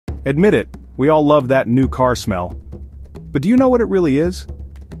Admit it, we all love that new car smell. But do you know what it really is?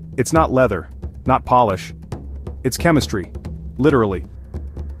 It's not leather, not polish. It's chemistry. Literally.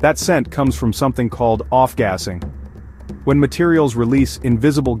 That scent comes from something called off-gassing. When materials release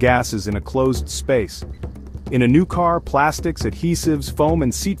invisible gases in a closed space. In a new car, plastics, adhesives, foam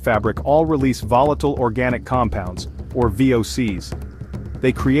and seat fabric all release volatile organic compounds, or VOCs.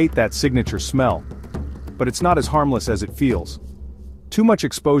 They create that signature smell. But it's not as harmless as it feels. Too much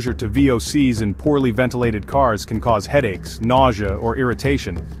exposure to VOCs in poorly ventilated cars can cause headaches, nausea, or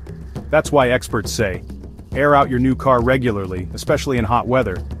irritation. That's why experts say, air out your new car regularly, especially in hot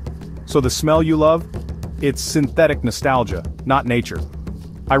weather. So the smell you love? It's synthetic nostalgia, not nature.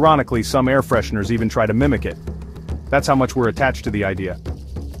 Ironically, some air fresheners even try to mimic it. That's how much we're attached to the idea.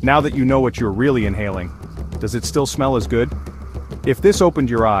 Now that you know what you're really inhaling, does it still smell as good? If this opened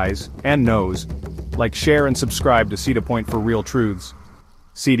your eyes, and nose, like, share and subscribe to CETA Point for real truths.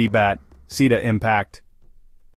 CETA Bat, CETA Impact.